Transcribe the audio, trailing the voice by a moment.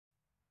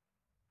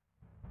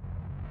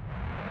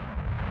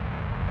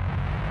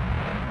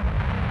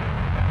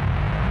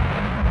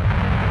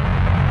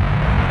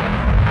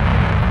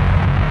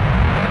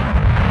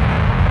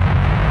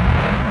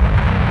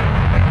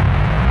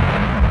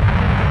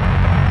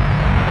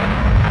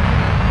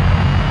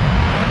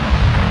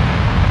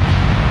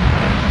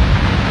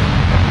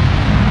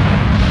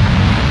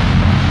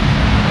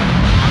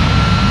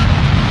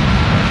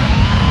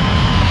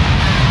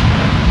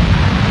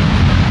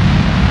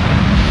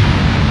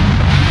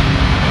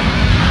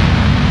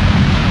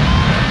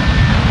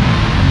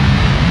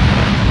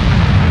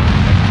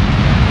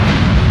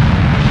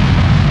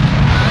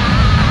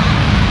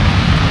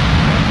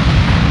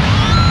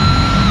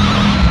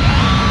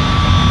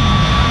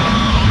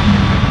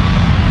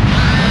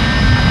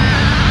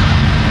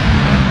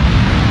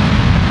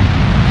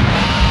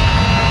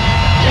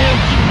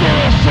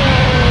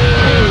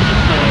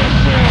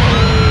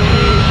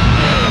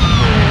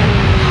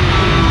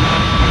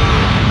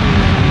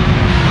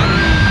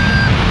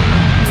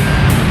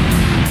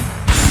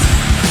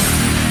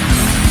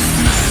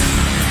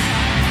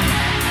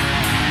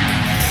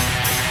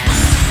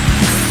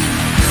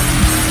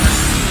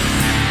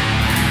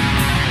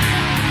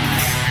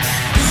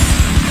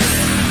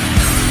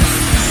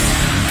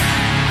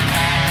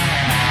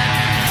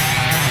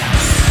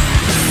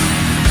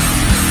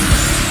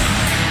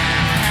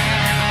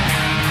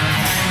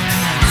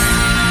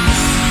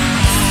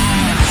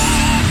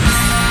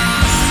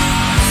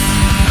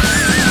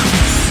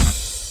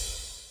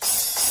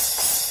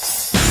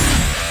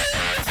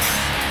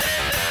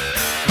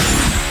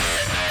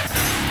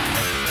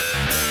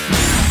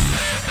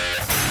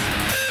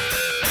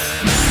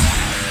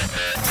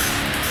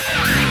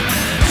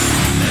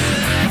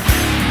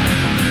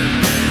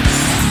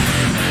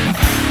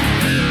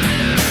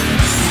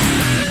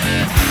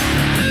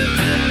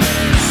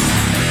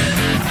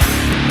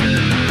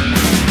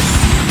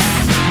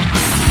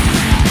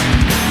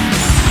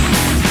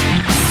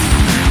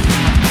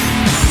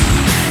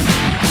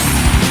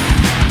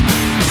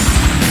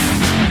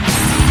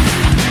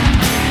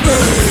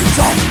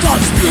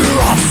you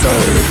have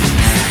seen.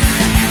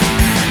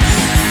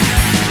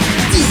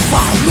 The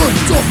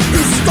violence of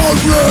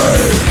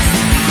history,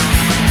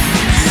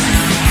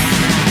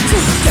 to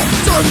get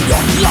on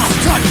your last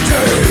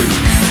country.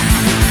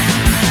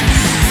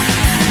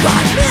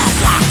 Madness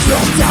like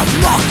your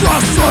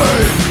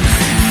democracy.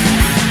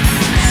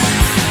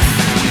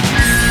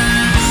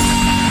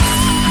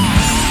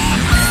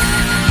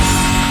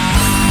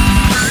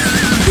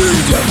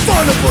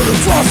 Indefinable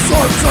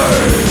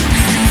atrocity,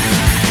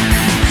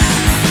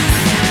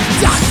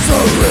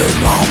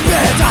 dancing on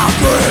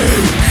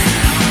pedigree.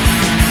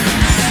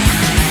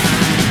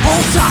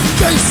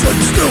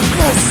 Altercations still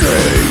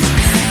proceed.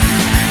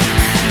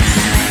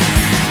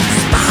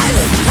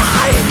 Smiling,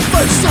 lying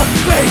face of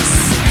face.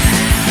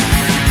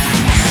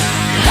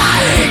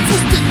 Lying,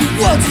 twisting the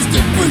words is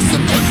the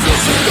prison.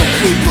 Confusing the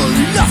people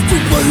enough to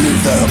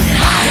believe them.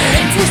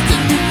 Lying,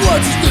 twisting the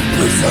words is the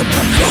prison.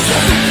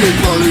 Confusing the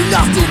people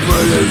enough to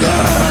believe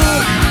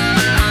them.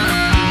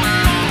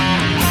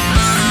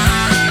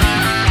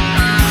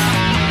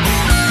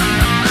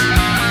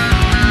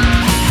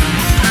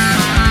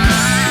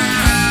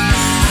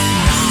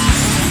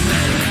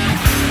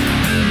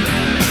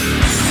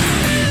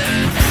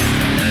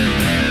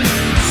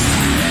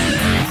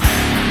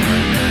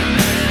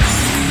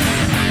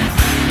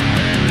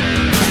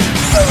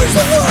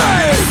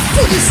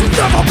 This should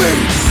never be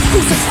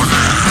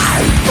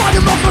crucified by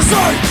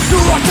democracy. You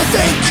have to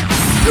think,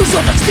 use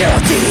your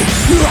dexterity.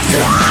 You have to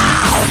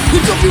out,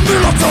 use your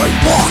humility.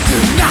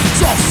 Walking at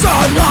your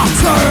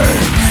sanity,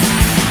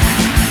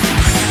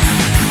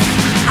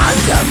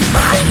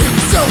 undermining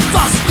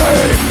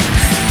self-esteem,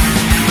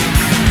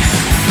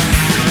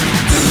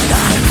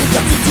 denying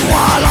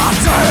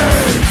individuality.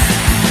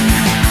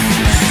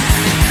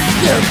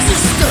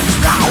 Existence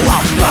now a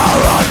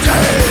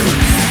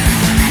parody.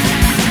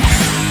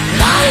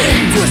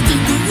 Lying,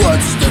 twisting the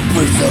words is the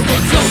prison.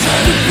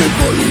 Confusing the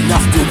people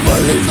enough to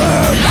believe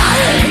them.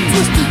 Lying,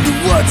 twisting the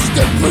words is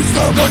the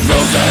prison.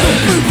 Confusing the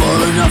people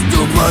enough to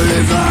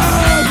believe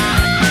them.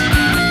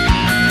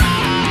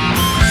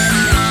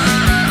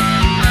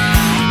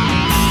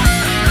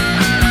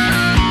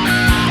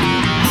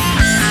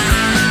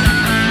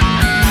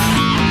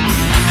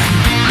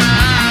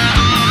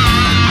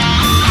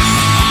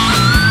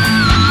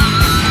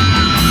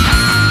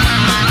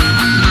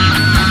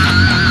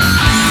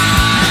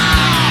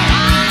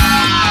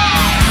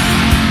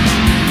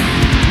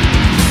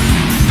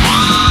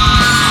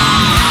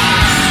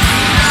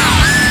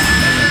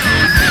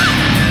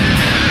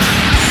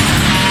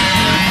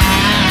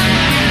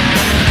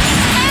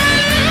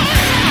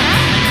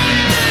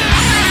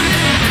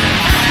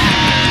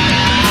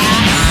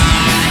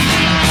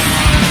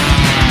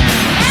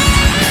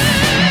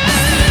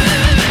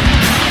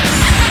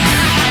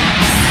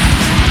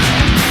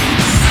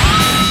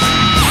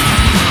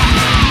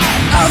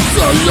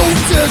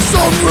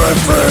 Absolutism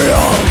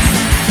reveals,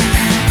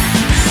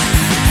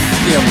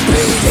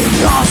 impeding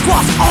laws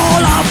cross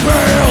all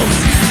appeals.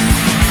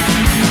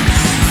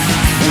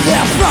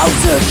 Their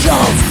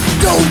protocols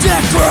don't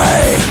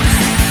agree.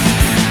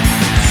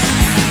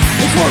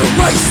 It's for a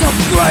race of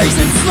greys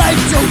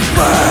enslaved to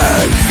be.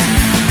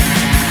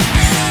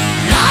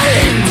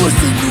 Lying,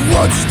 twisting the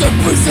words is the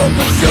prison.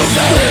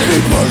 Confusing the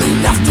people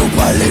enough to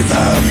believe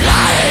them.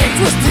 Lying,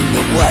 twisting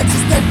the words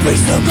is the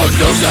prison.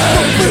 Confusing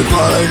the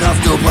people enough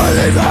to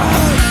believe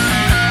them.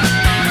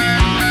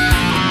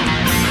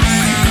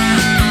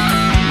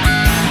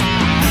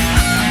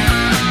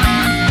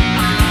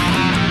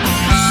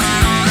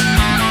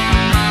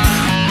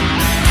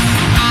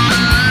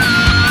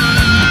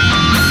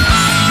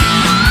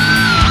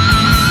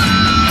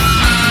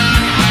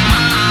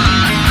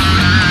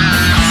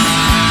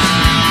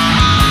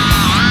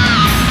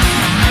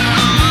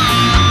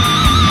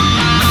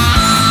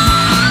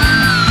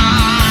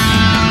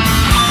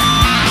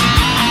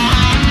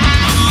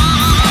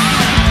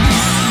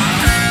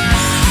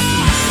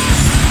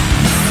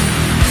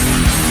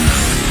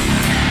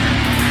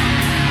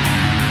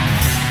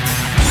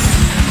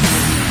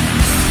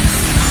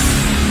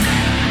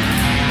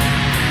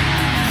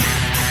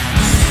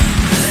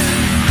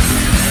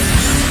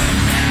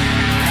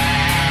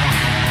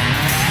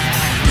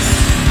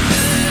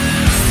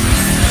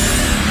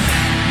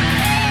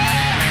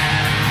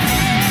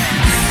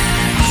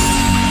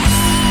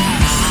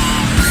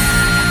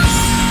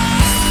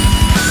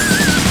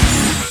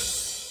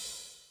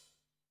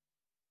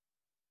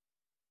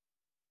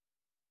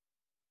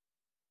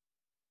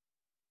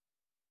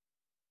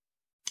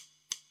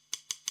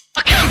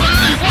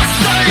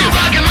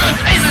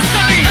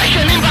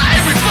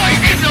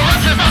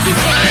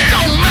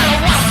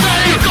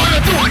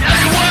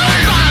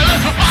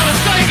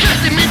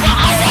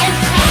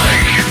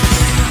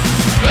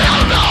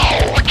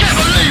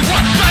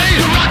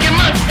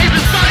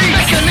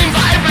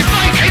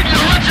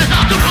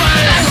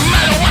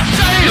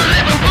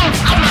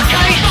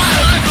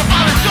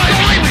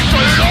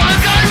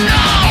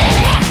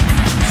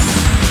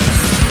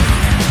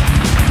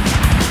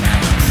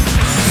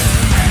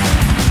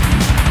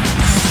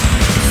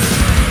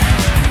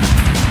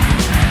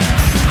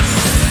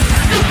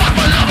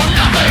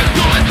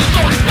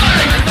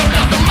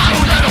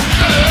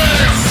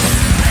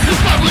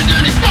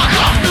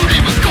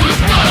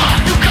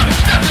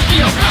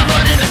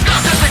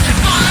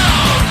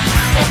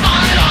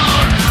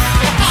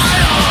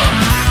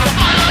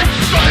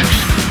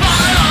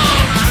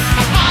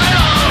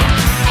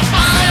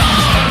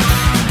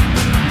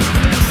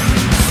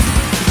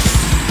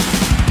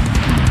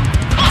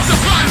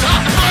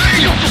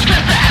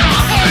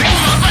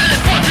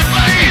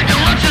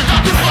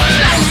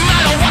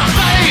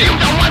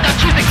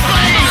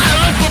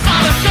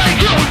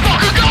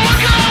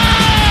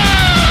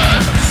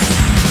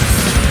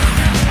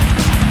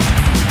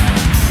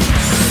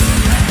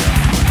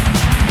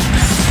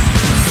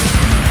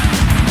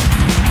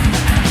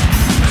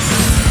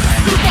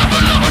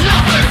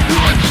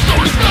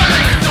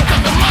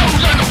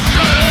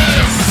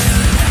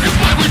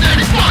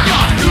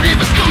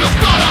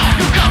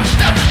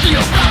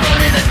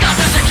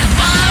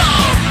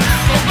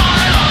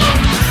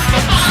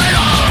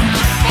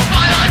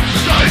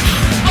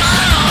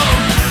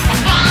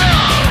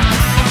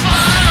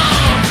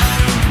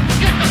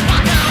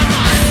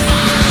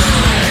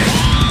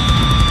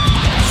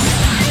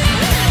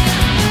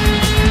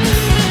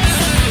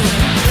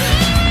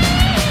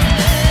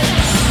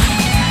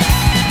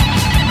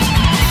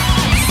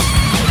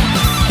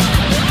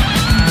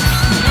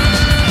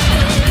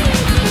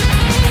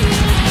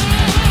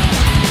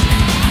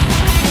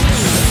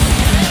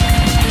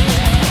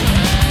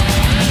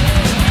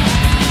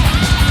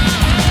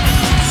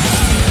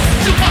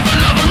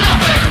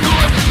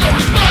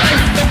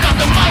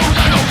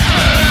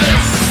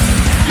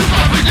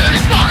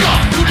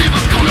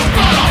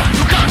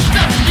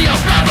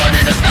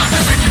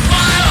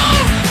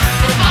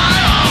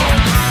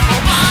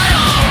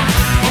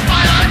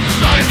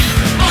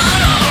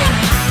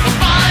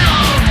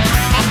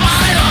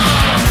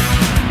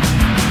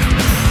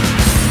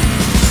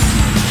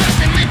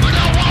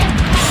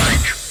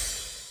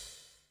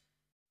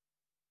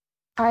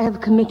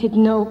 have committed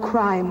no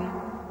crime.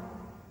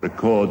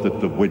 Record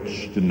that the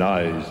witch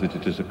denies that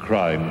it is a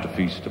crime to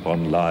feast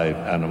upon live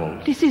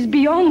animals. This is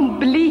beyond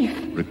belief.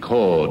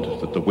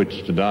 Record that the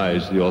witch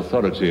denies the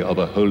authority of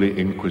a holy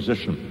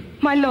inquisition.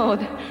 My lord,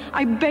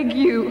 I beg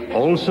you.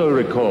 Also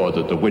record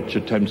that the witch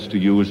attempts to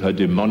use her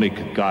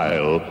demonic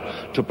guile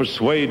to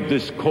persuade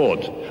this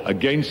court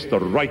against the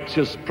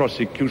righteous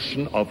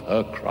prosecution of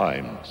her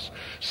crimes.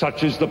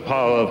 Such is the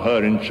power of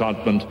her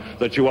enchantment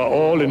that you are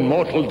all in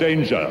mortal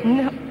danger.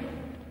 No.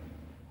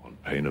 On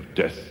pain of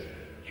death,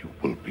 you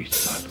will be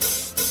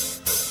silent.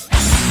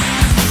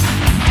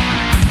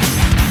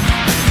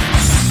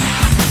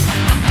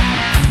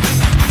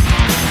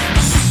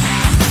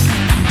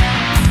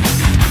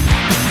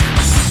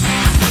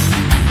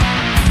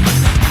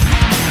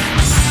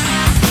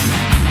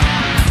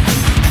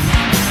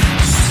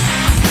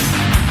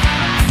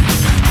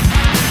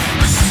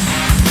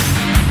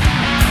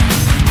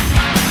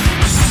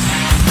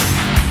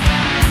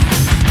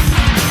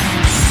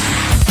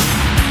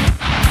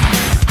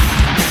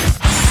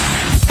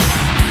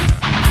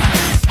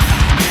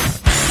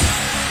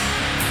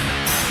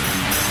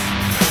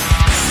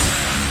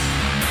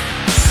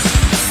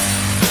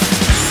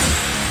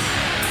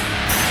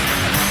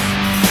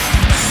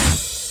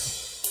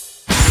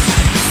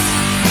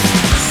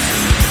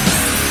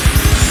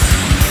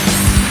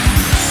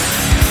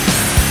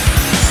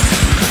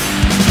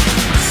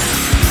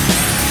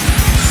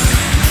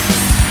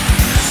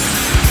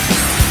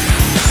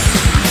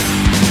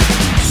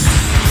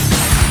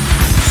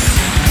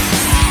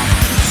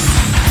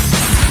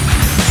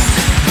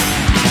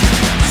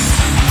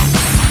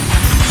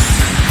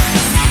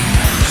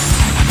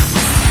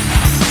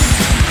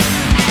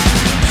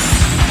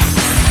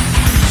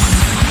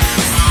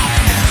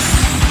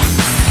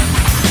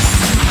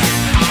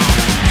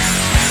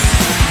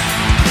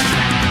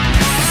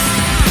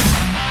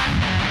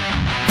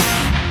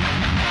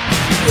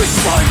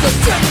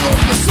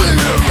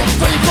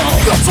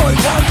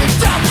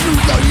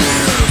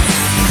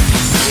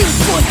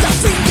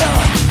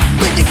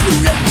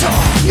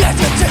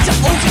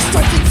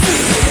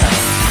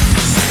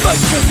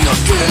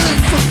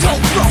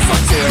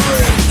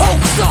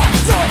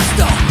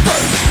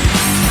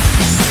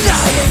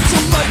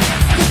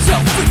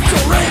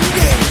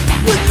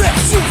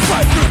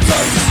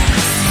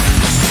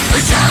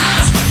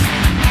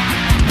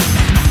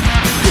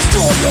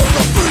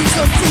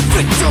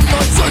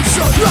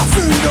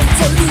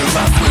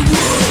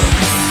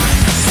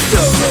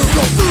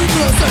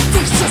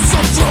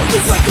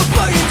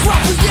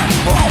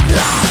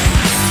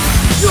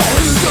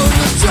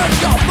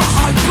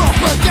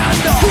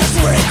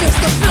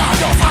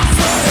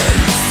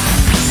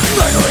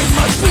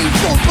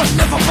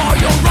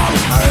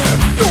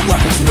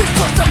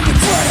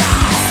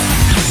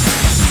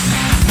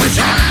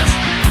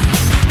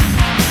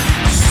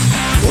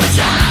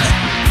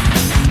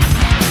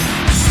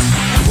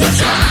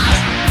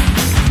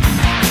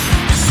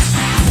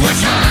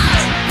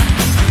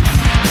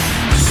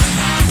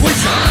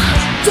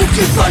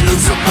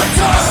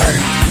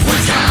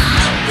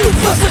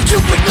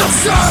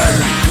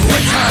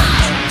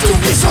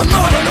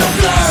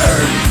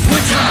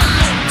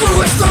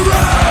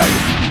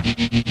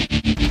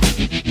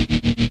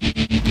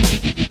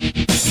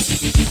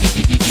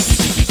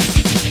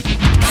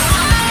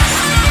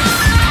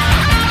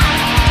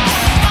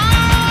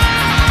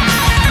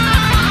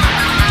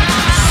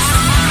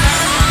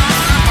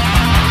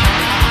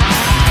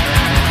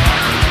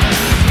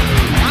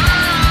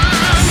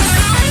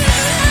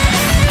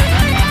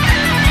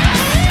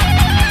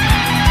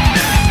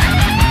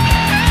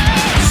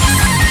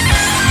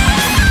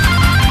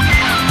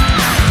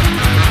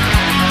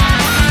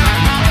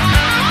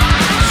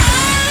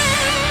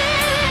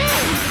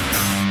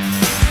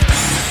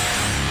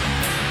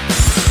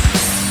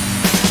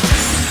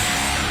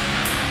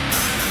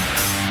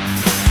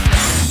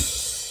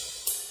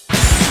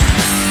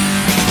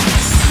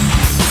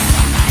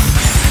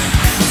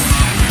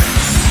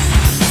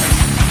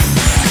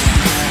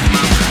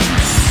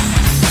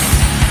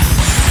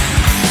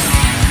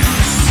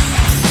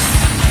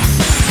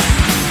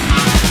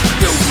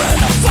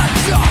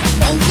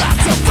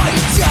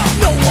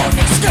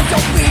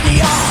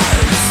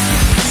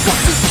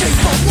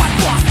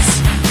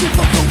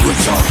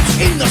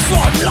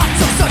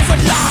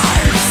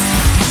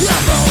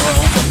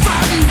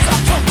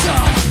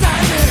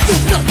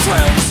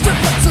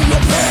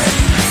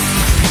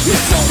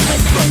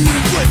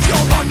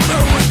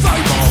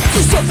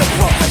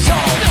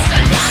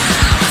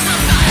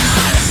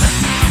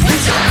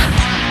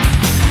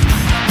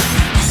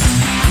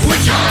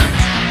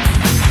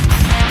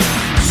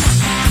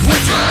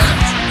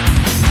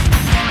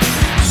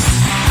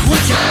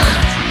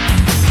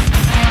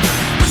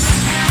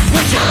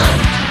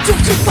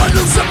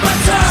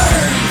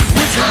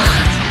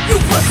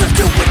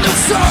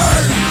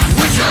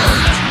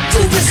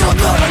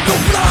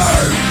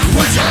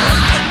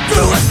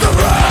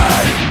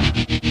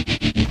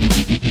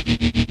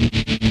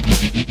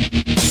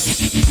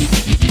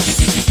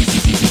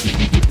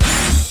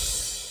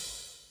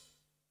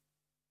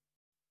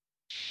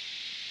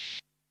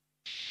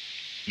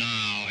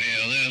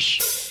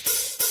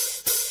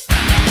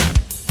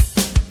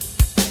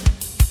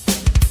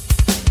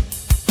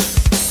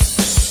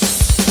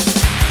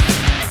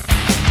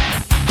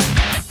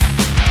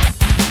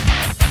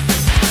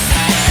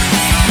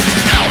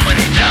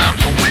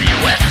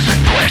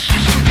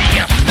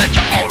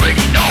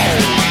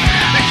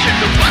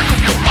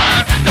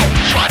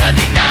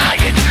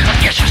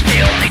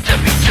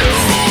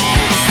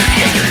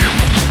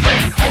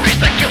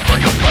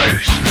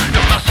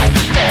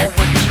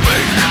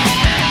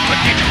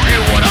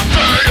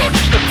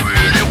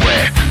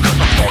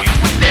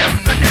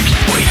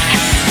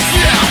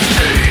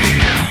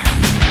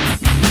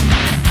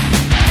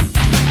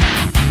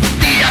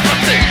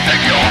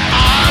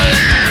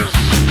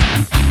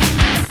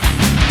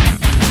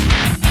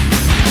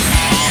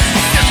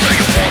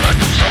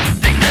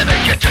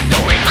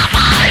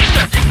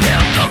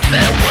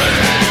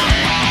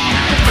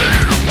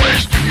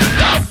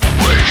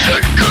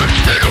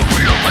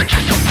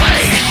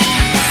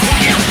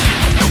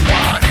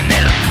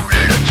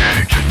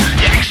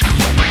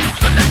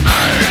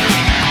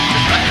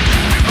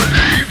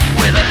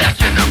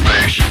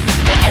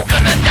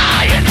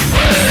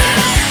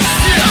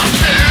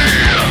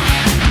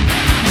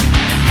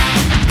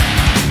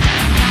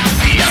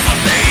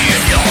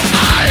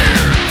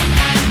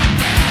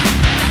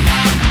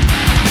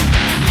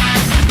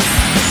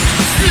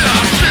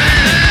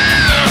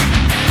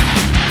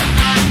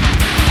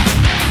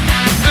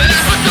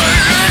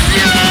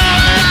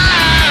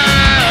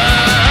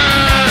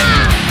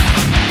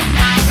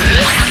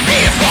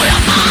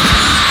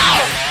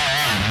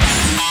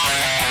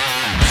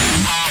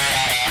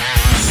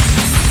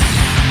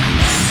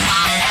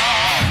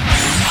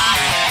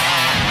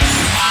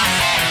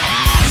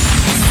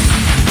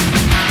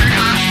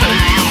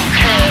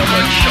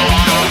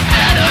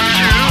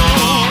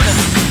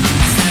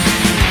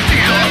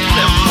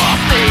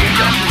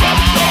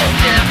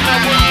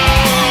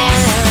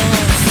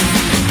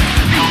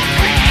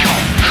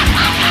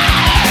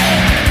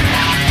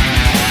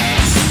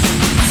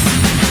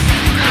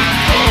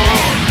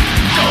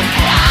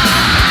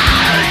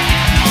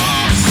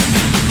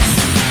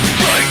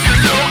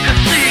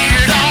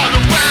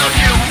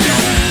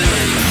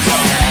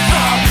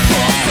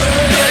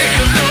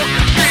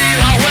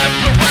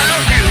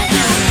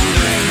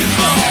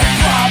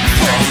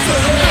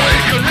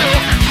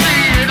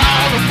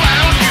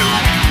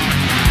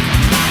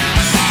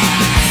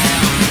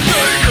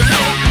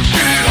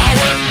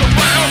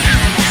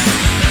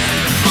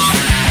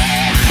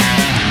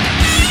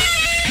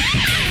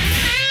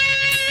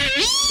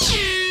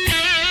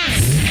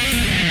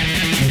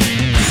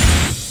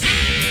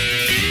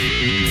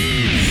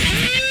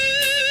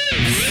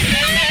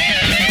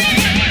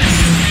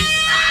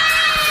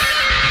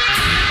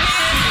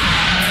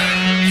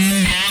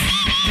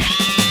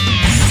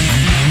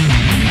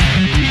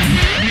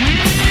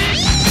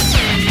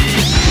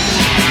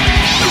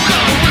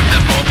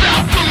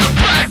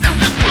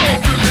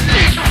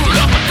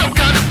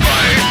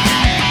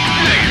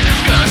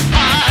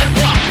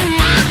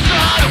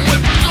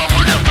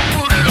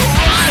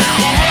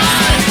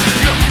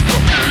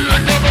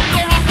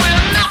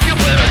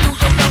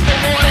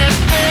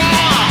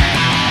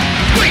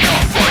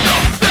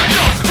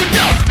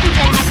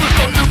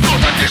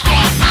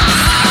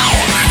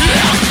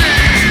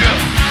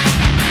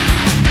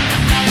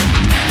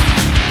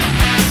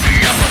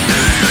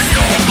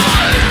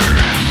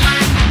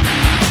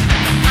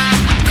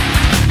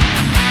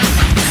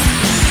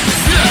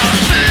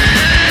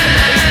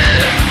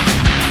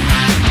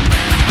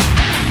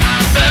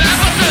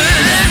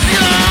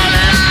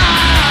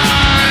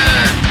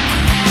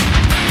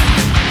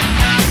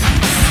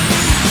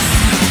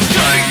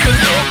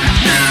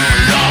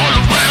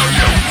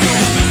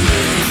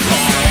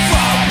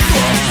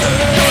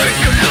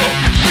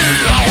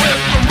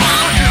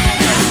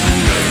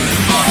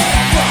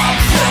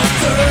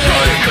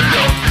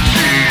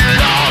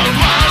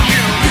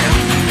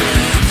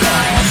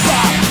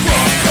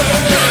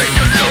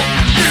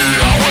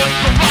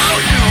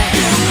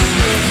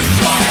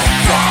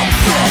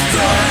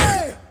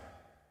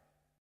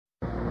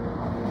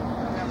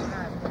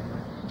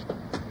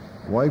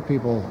 white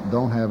people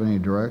don't have any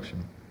direction.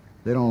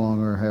 They no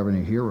longer have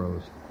any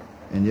heroes.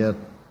 And yet,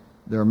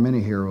 there are many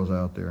heroes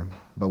out there.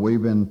 But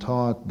we've been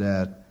taught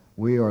that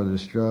we are the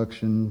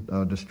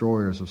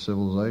destroyers of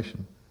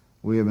civilization.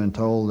 We have been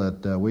told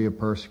that we have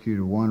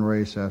persecuted one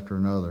race after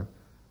another,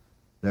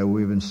 that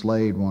we've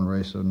enslaved one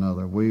race or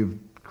another. We've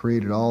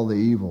created all the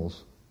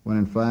evils, when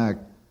in fact,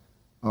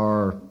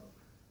 our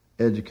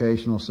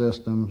educational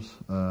systems,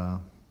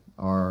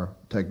 our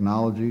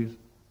technologies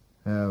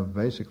have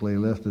basically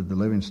lifted the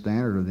living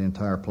standard of the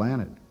entire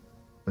planet.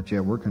 But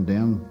yet we're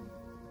condemned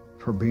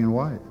for being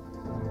white.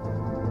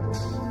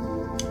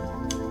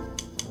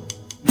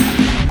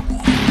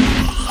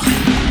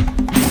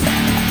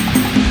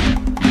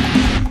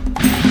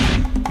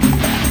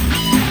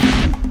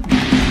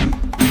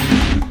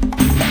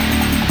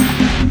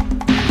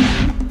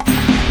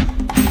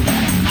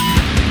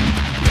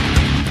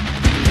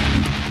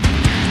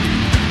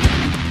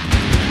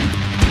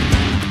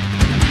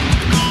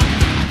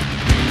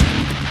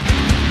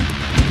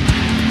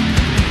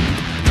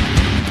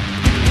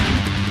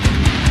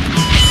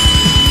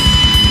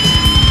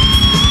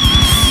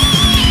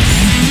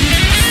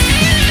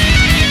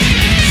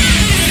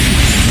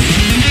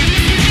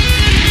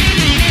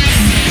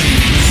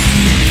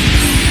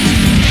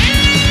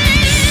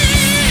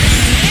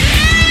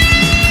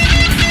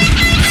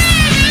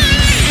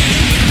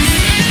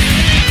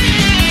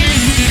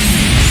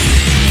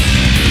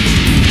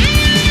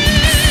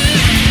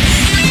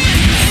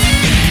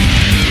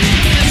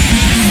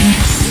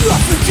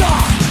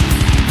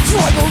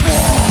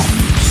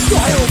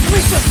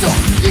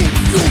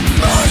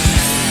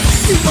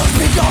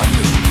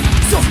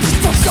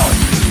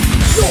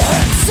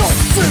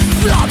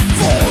 blood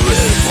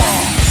forever.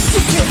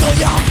 You kill the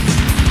young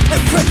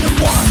and pregnant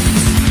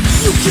ones.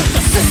 You kill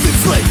the sick and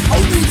free,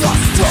 only the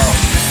strong.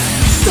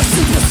 The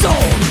simple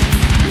soul,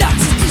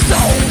 natural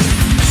dissolve.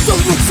 The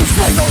roots of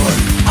slavery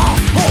are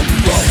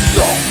homegrown,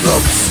 your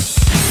roots.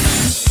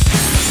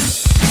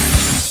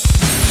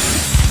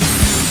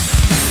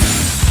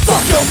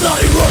 Fuck your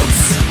bloody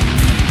roots.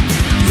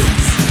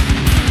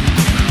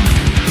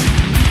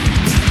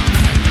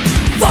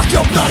 Fuck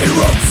your bloody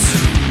roots.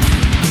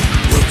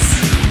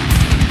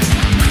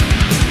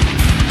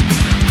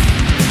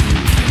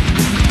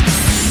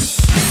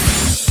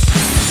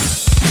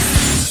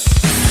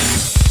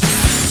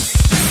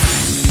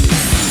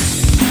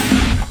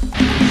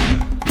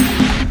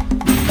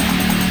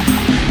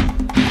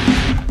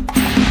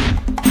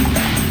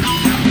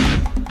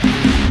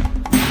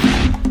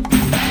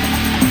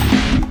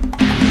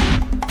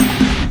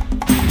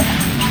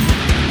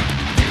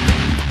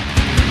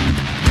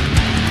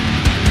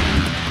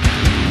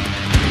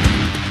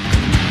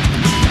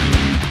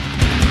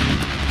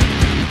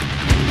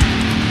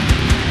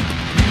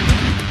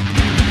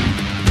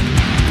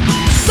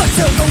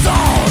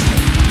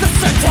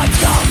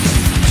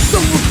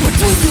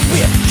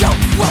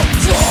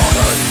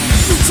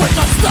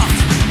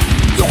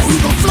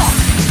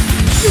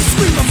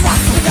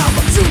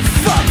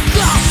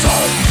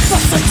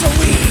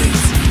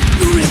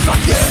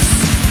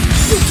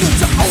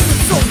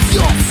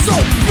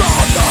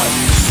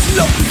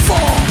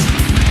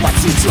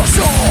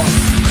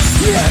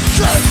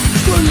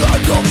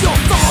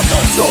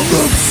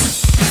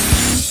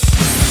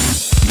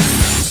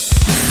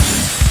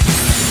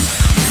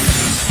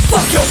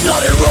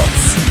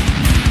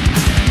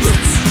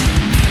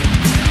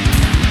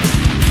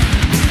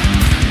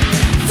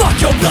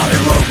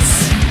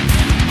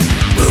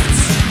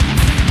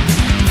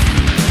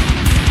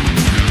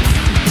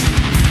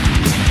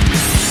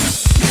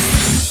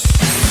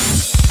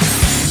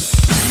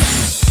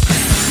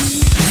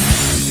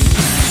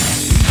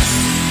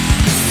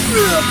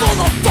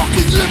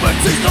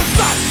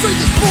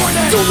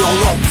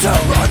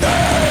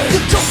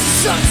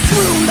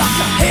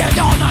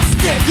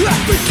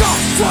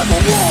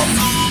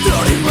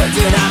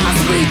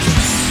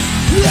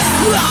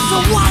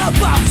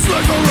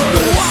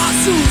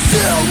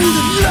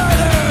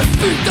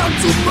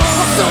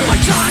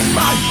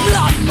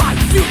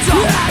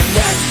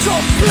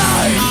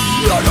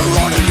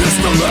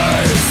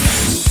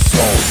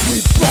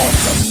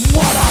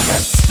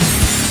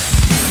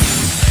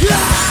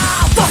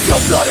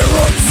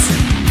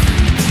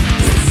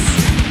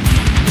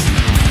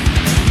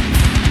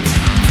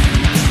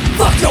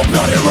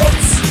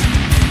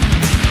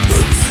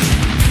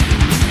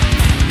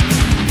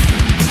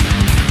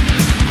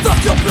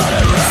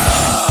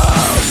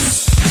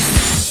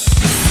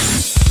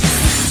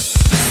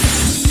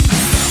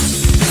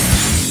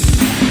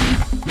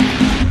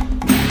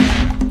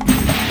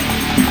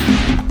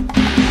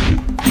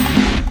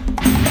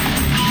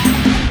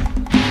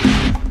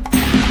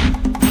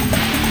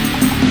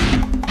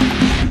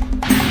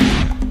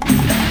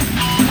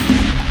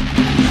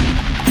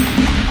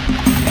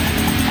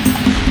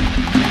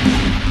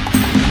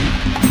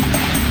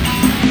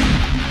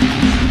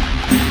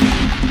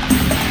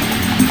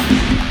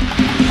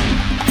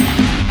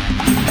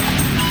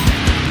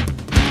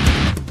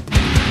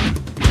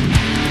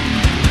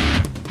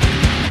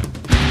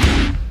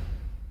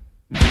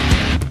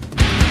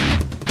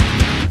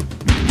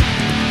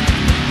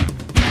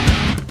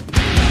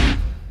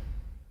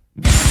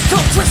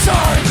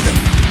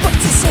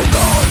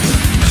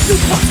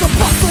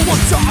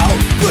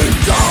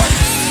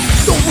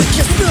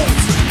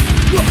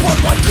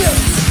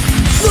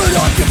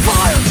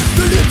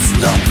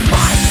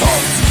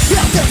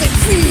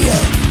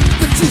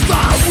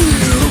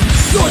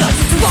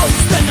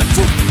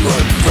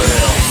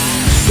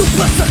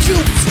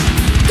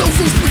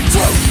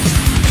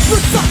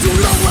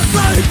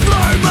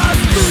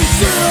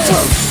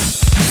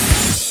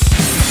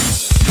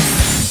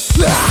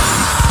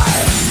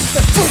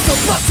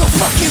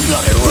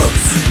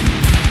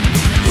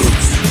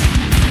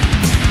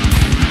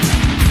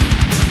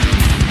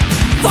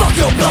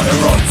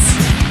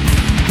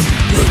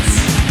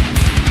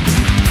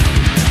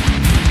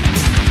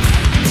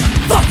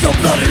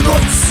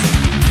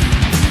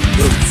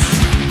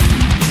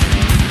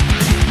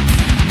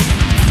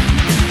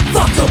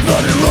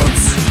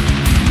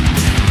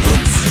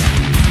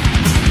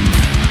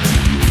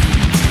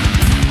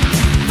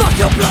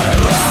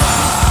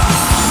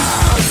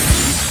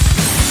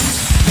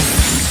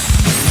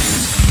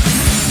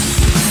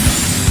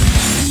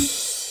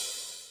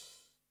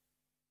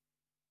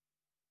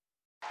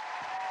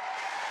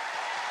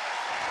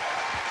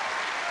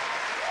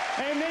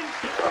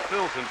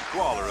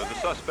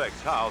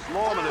 House,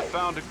 lawmen had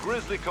found a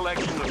grisly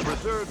collection of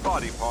preserved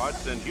body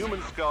parts and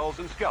human skulls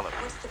and skeletons.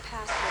 What's the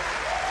password?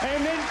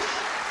 Amen.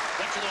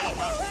 What's it all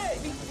about?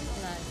 Hey!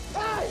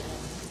 Hey!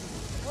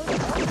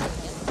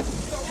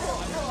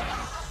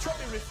 Drop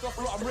me, Riff.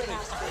 I'm ready.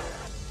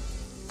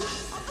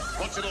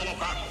 What's it all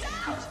about?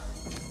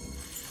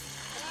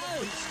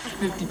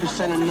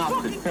 50% of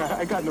nothing.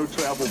 I got no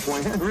travel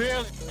plan.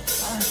 Really?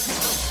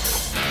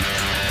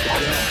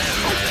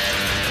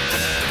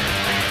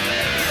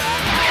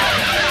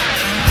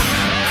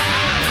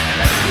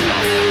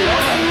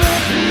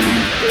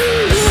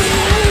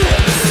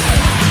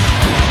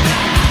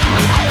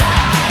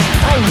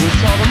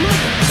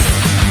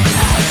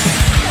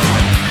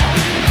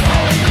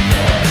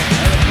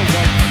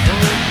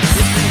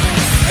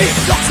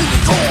 It's locked in the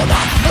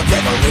corner, a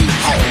memory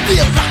hole.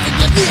 We're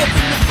locking you living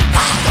in the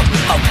power of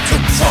remote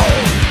control.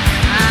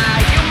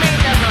 You may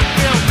never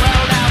feel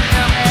well down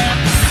there, man.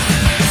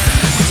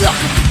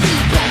 Locking the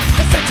people,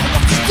 the center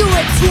what to do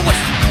it to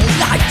us.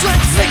 Life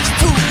translates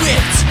to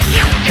it.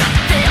 You just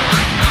feel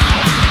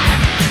alive.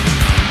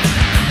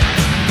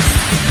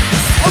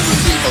 A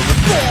reliever of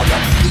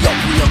boredom, the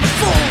opium of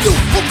fool. You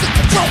hook the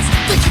controls,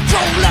 they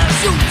control as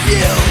you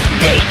view.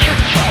 They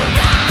control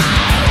now.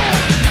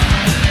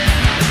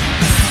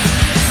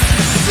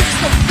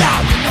 Now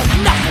you know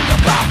nothing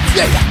about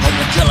me. I'm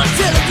a killer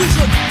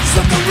television,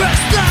 shut the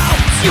rest out.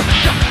 You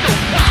shut the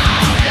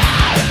world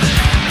out.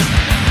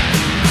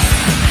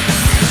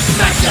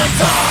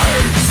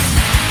 Magnetize,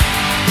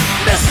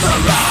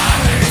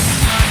 mesmerize,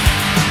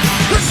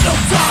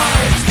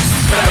 hypnotize,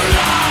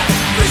 paralyze,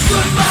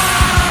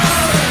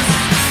 visualize.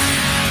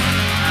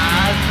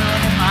 I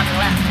feel in my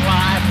last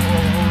life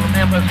will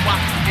remember what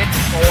we did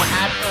before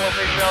at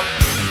television.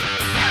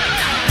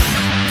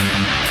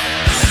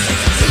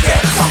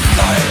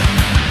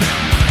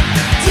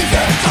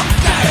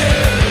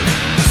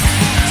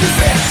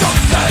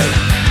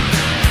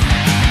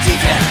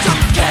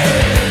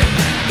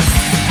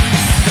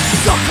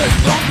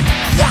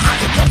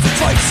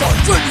 Concentration,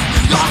 bringing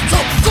the art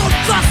of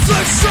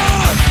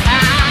concentration.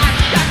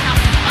 Shut the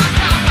fuck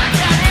up, I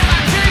can't hear my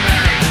TV.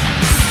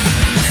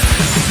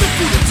 Stick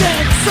to the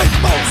ten, same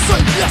mode,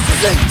 same lesson,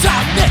 same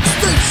time, next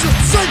station,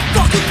 same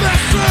fucking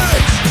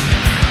message.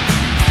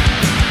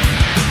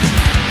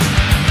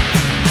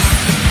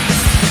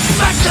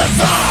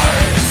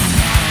 Magnetize,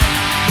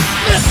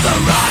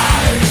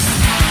 mesmerize,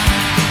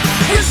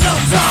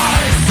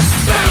 hypnotize,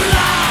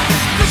 paralyze,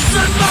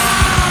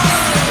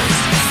 visualize.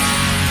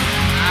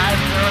 I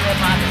feel in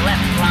my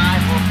last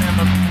life will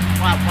remember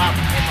what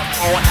we did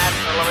before at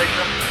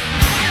television.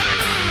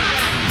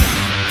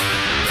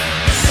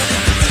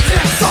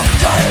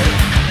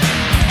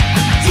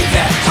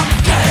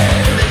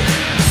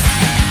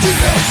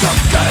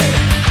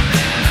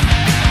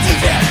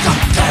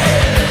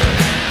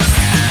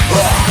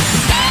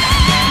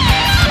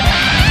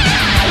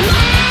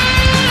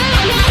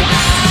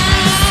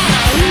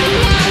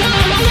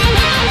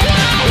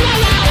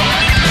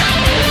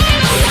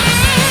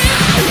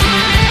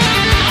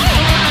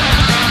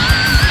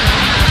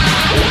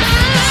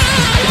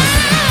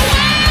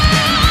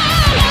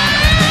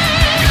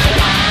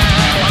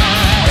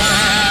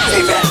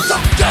 Defense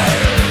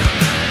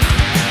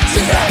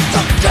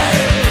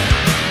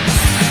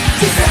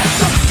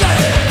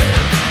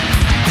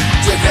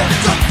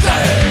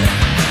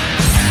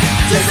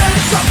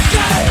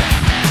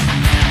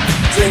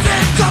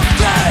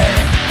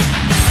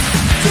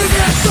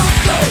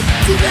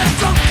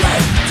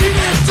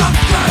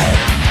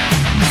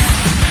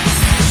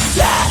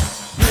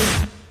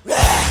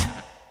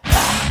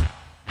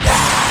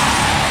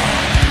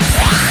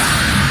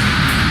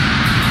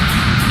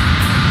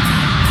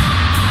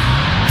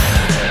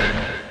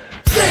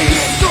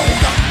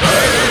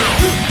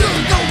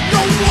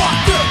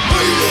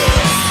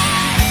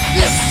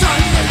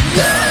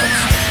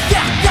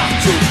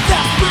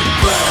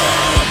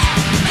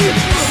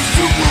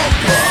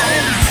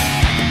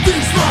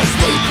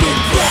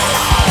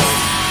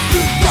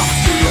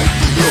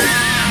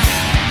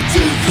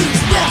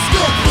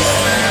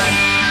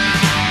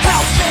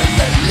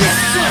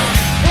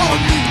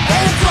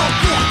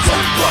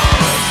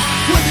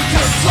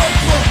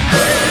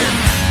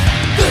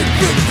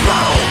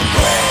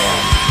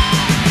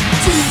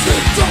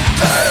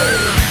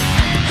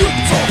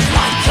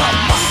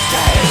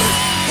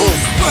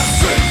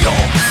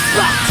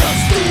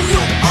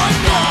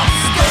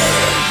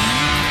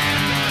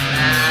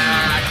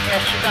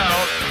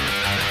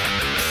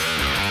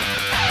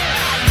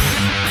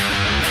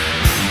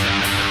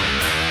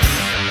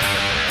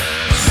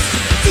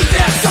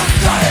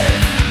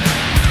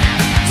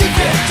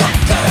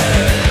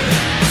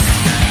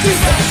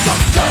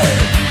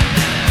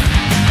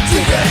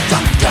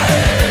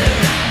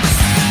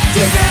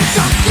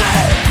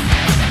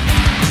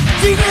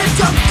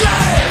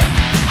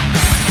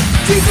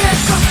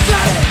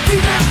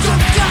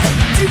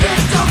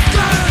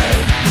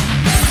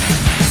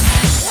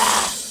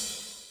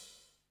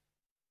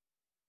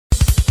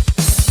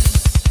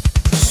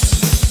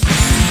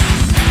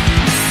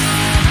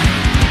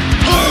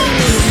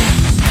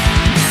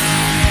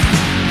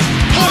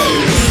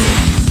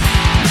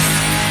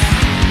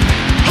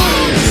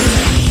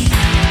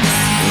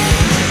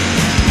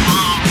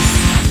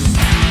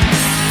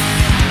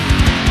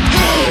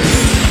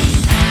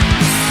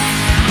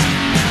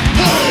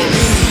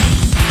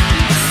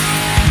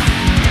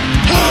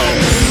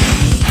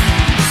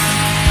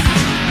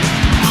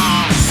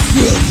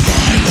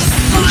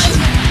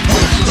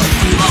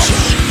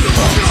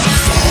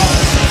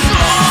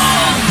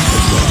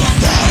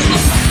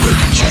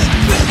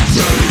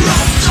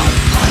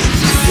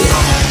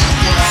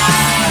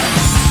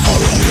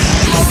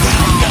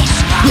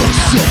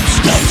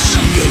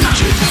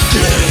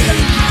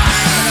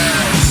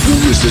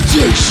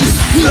Infestation,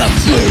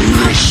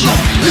 apparition,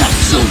 not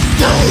so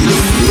far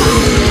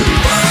away.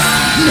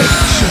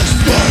 Nature's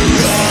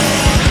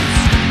barriers,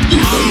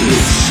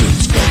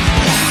 evolution's gone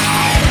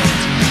wild.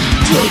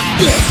 Take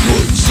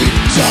backwards in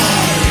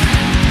time,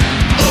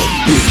 a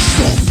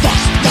beast of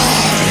fast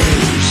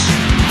dies.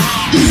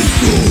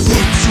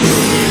 Ignorant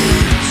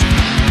trains,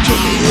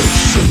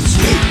 generations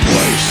laid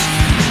waste.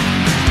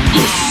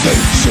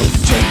 Essential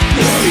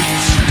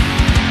templates,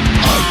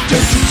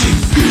 identity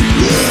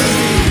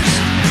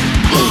erased.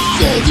 All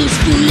father's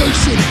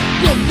creation,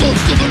 the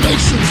wealth of a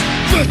nation's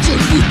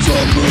threatened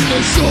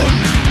determination.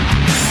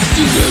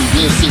 Delay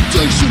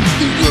hesitation,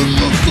 the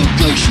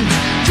ramifications,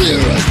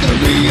 clear as the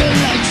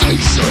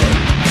realization.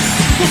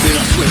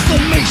 Populous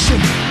reformation,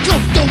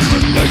 drop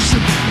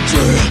domination,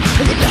 trail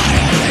of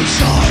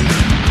annihilation.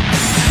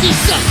 This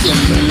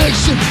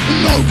assimilation,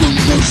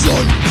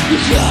 amalgamation, the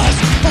class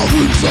of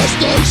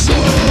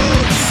infestation.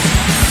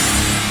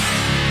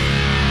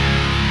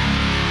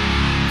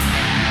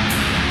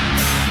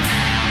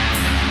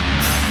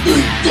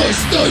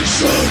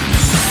 Infestation.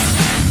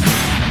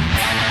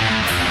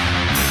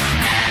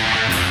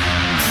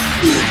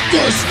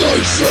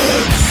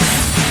 Infestation.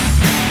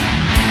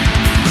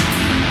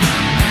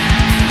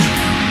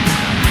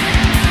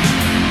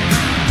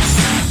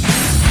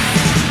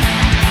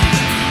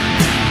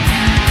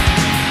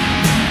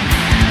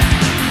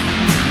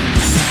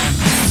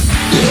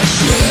 The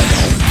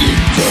shadow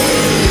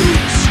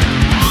invades,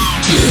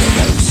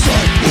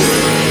 genocide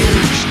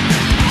waged,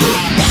 the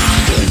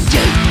modern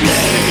day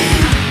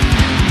blade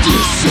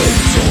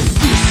descends on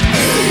this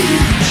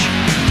age.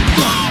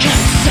 The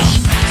cancer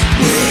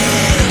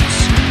spreads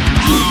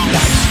through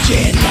life's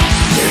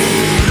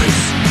genesis.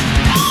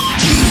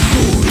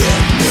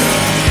 Evilness,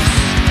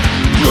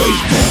 pray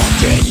for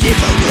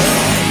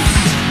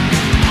deliverance.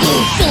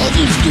 All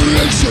father's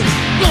creation,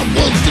 the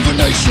wealth of a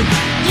nation,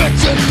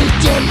 threaten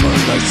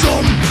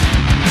determination.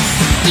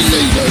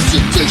 Delayed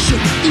hesitation,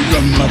 the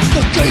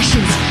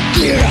ramifications,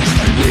 clear as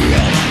the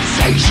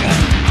realization.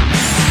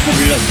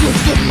 Populous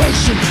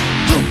reformation,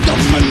 through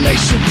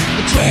domination,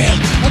 the trail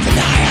of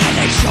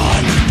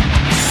annihilation.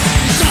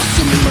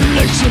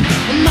 Assimilation,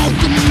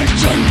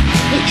 amalgamation,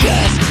 the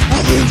gas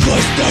of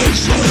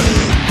infestation.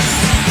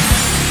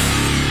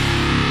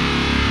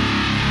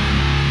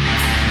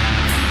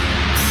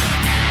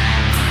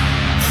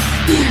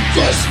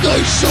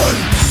 Infestation.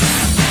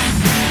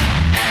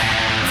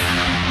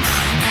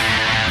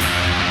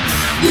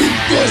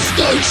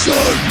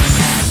 Infestation.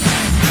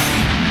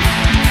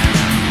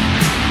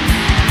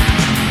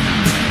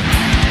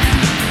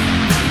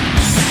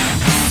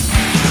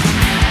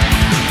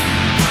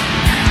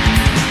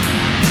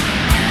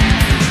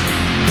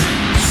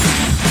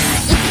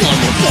 Upon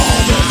the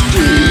father's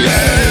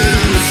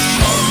creations,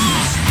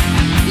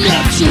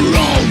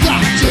 natural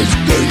that is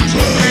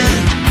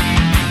painted.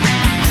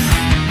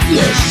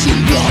 Flesh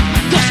and blood,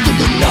 custom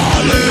and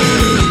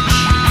knowledge.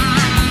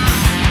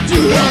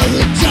 For all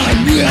the time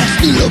we are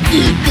still a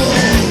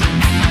people.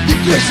 The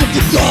grace of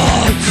the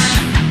gods,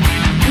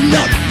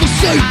 not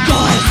forsake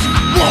us,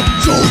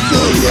 watch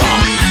over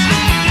us.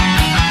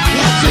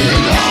 As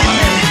in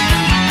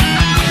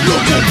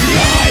look at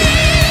life,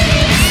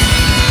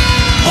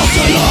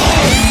 utter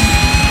life.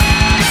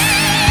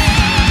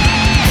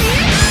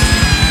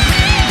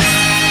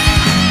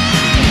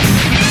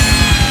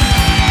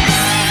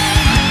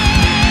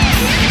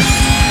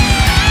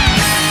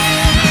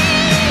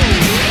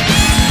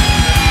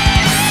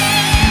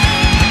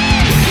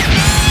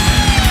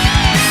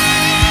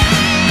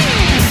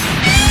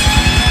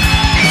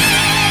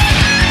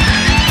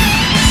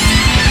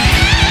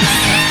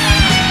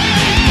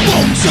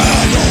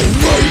 And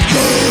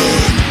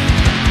awaken,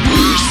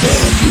 we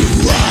serve you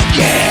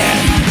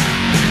again.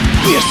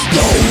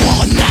 Bestow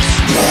on us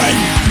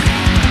strength,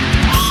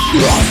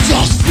 grant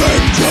us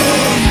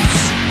vengeance.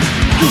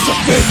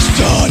 Crucifix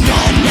turn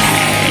on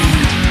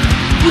end,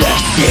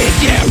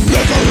 blessed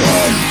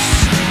irreverence.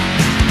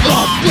 A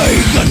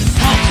pagan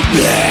has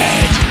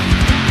bled,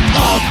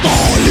 of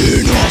all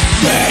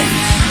innocence.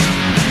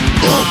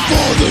 The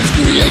Father's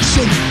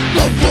creation,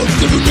 the birth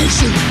of a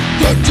nation,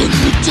 threatened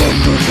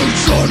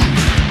determination.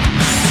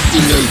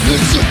 Delayed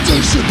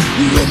hesitation,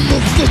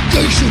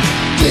 ramification,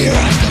 clear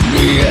as the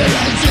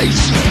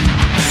realization.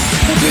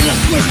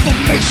 Populous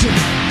reformation,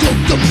 drug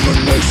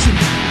domination,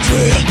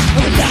 trail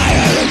of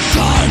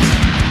annihilation.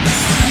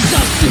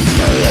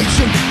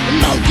 Assimilation,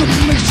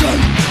 amalgamation,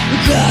 the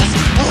gas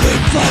of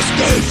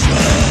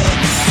infestation.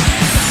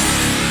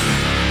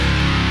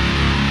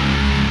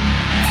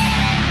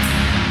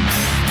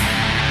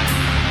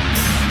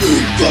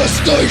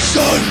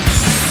 Infestation.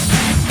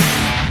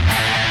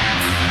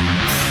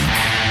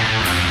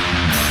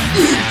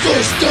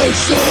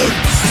 Infestation.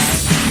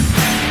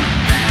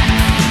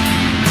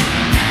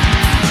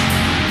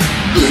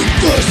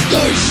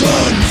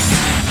 Infestation.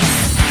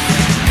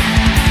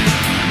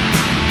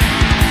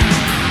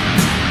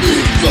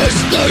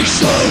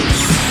 Infestation.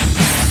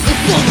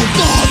 Upon the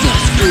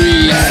Father's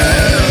creations.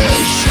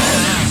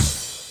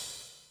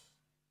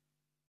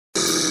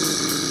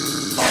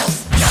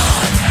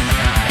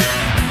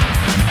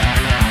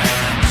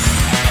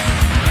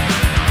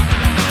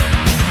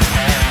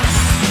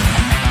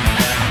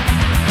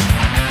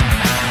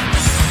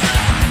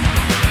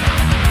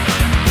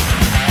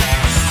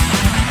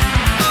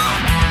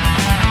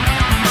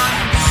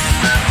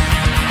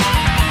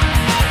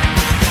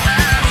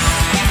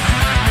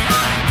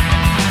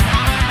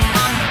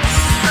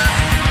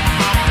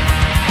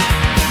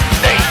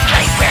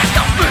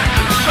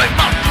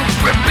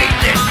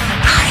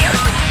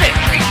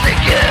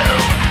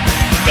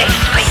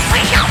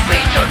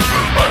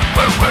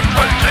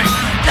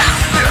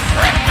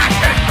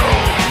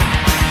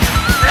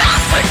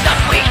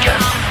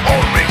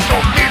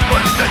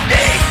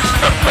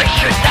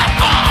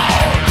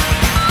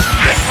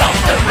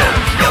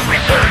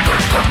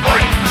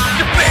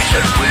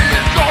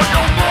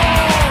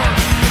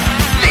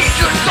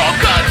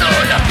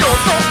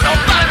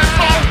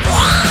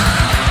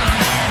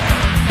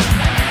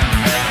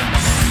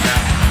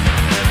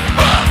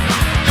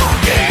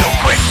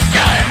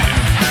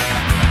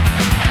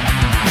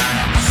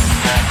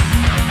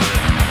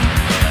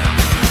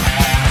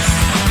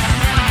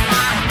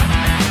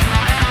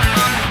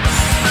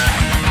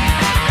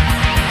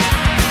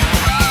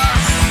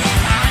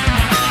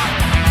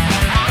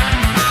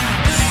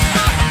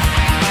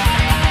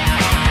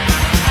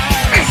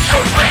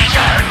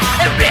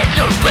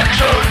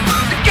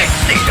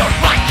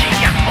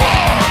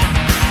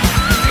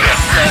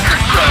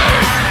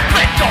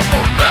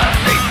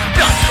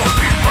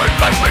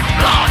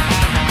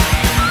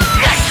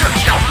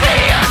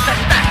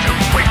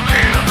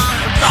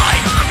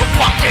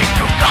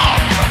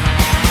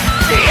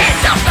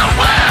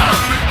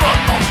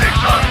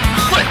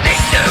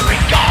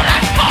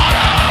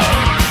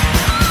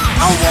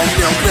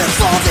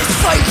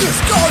 fate is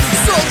gone,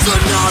 serves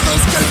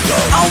another's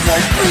kingdom. I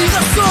won't be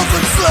the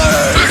servant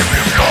slave. Enemy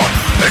of God,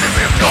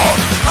 enemy of God.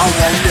 I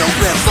won't kneel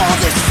before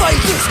this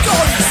fate is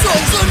gone,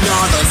 serves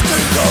another's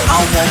kingdom. I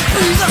won't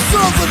be the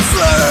servant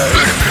slave.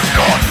 Enemy of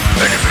God,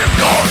 enemy of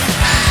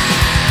God.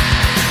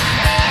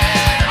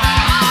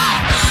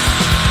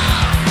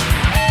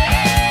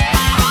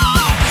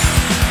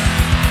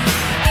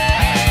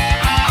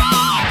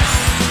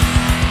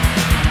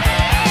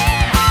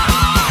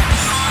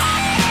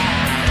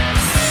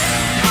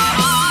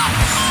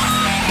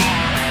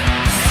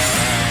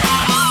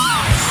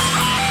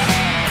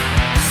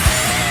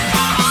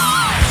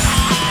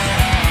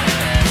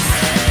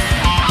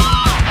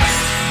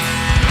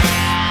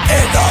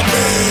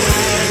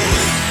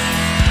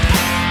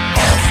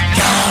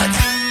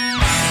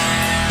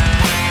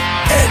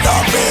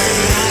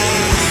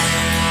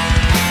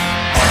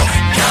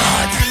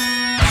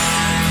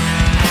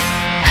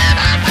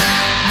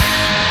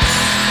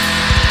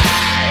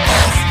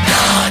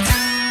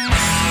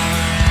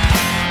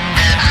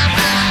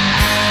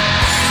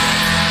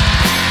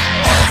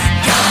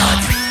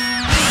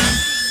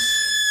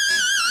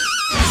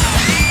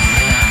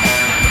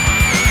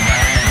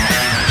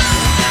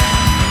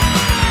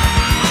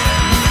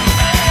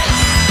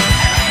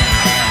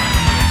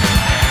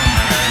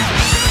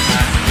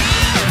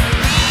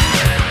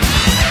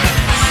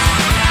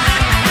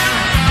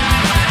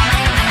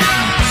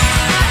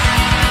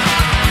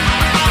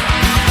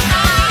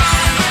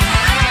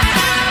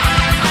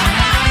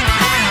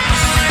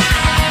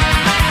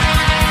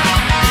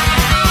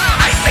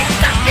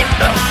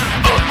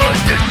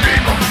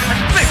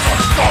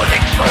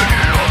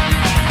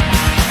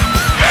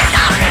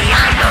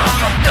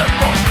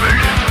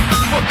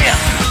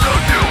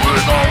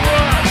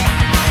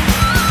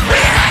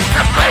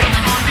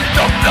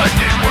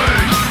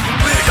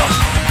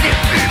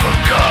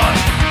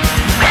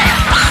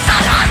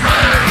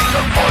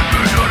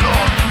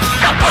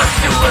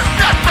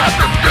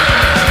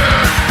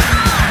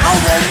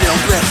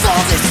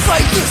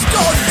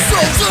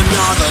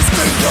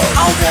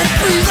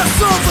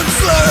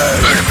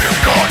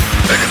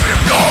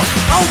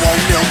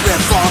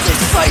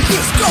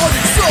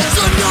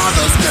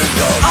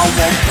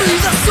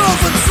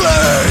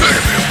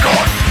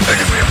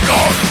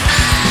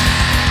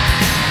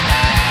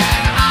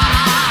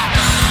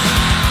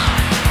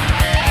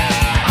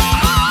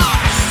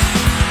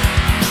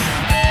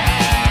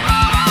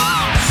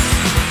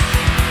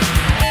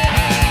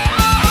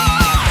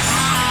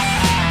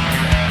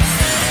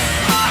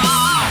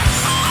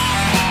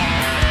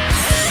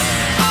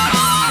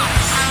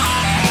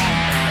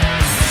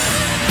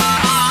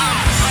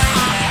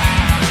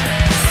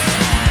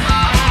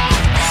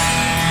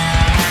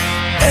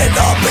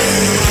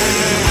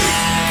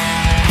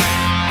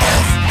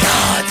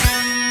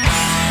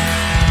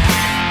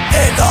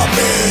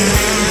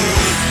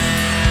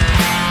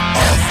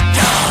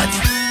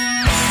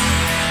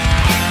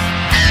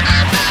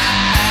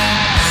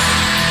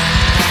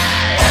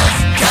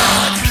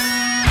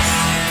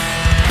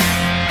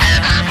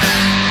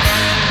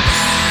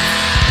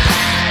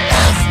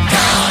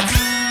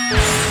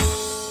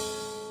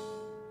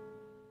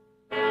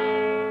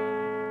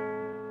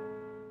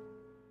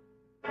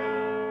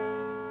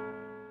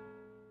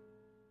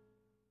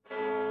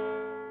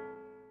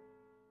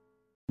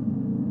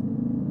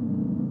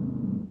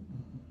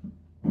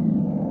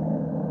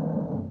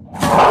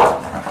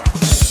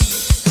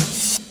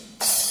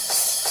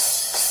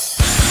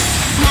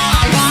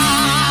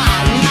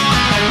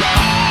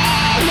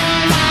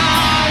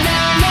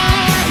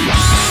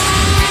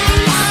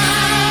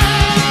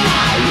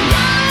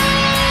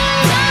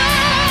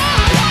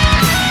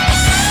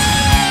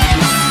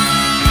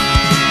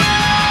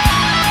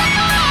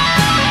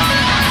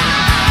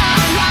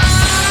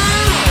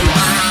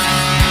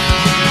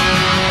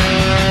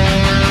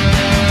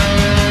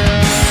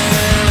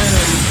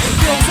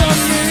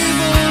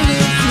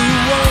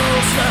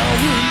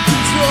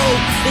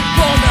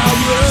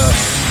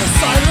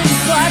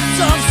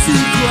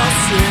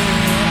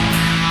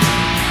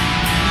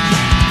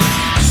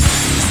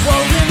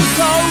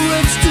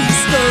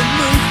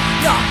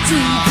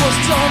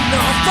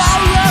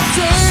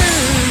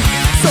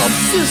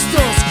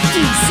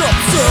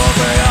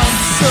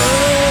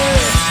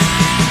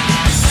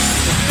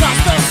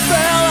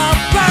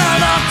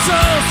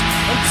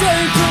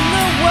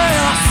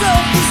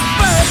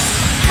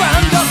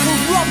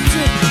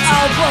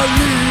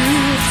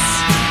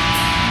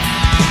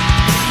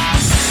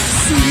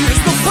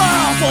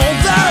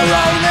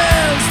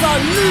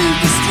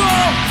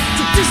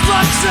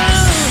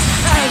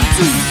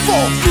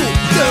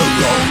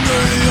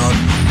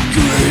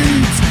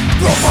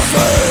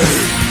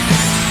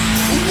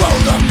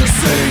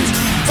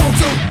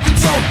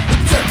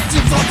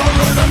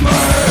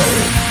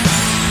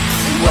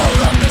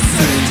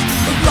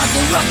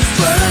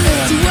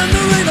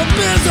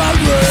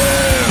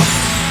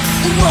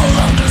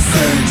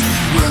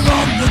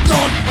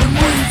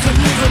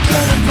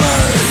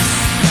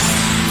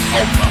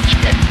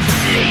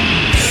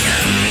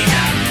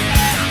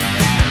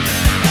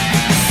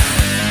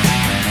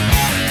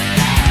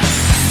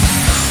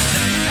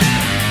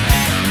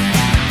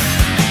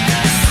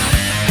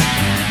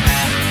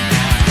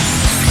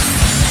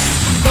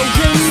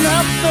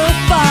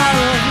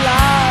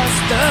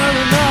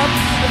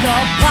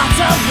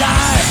 of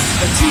life,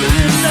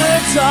 treating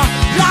nature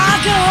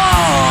like a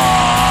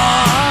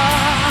whore.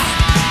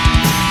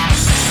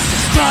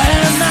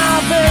 Destroying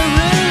our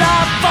very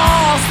life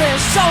force, they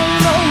show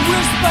no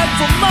respect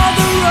for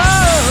Mother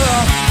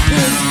Earth.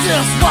 Is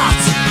this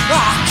what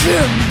our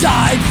king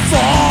died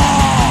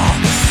for?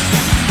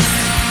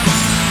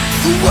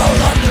 The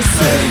world under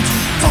siege,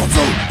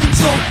 total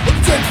control,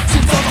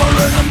 objective of our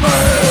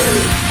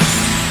enemy.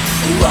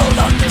 The world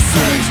under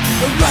siege,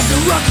 the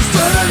Ragnarok is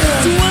turning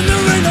to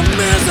wandering of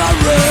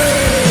misery.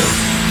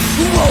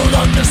 The world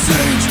under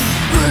siege,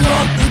 bring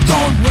on the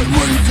dawn when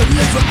we can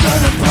live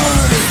again in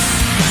peace.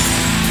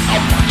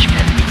 How much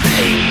can we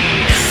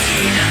bleed?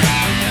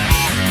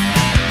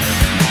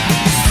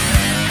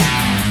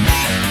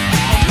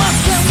 How much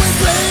can we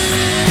bleed?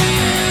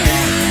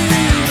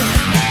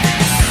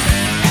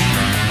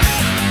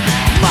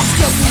 How much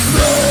can we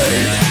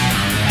bleed?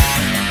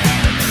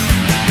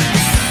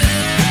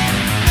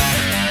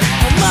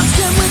 How much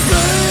can we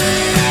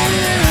bleed?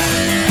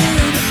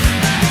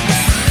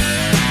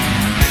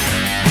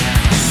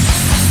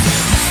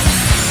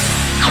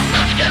 How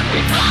much can we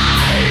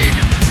bleed?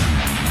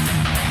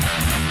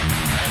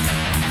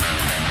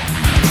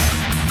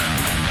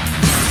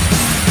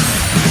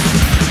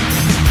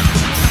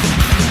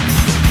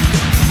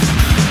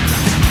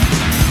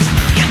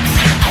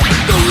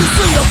 Do you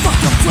see the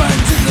fucking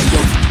friends in the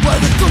youth where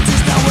the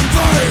country's now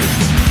invade?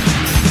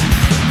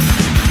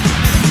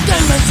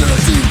 They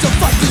mentality to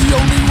fight the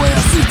only way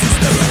I see to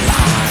stay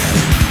alive.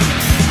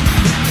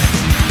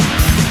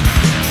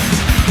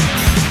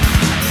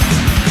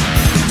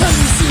 Can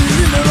you see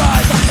in their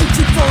eyes a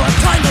hatred for a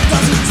kind that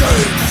doesn't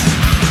change?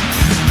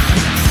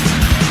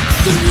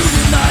 The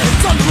Union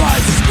Knights on the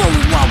rise is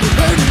growing while we're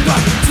heading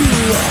back to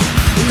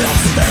the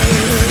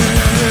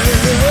stage.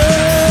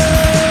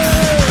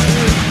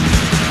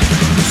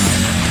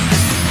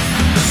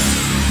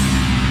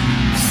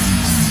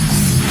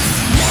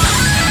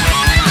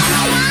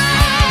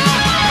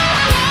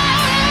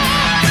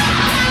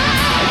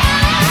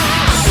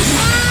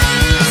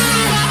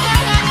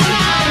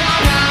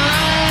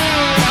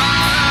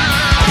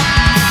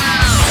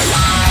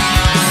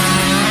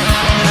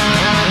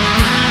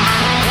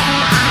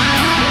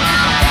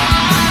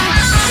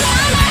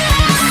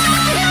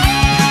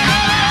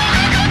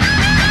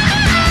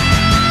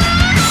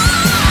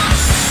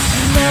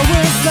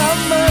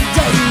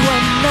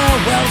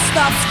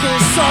 Stops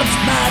cause such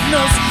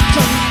madness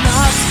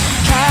cannot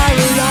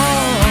carry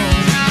on.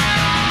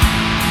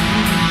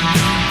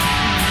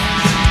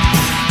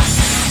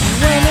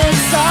 When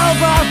it's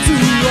over to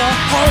a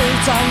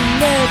halt and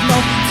they've no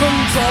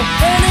control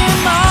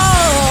anymore,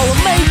 we'll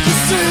make you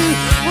see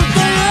what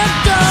they have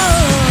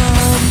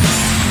done.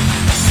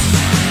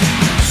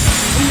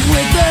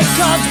 With their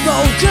cards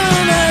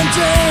broken and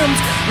jammed,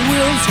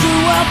 we'll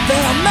screw up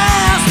their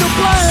master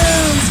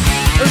plans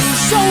and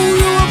show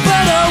you a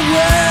better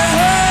way.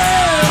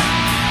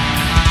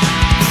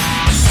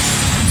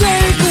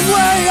 Take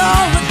away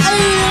all the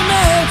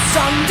alienates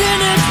and in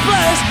its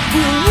place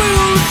we'll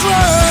rule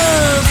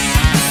truth.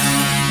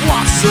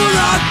 What should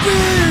I be?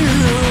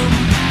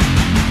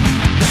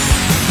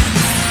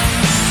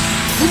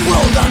 The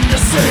world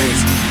under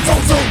siege,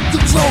 total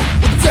control,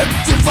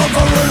 objective of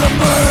our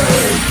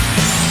enemy.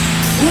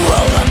 The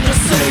world under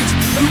siege,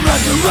 the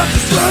Ragnarok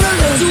is turning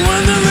into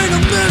wandering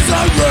of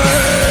misery.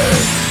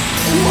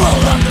 The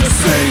world under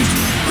siege,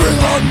 bring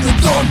on the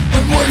dawn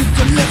and we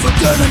can live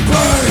again in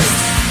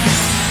peace.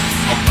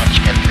 How much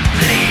can we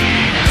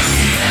bleed?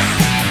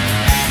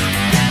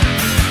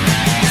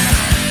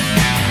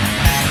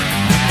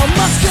 How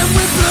much can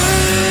we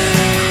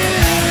bleed?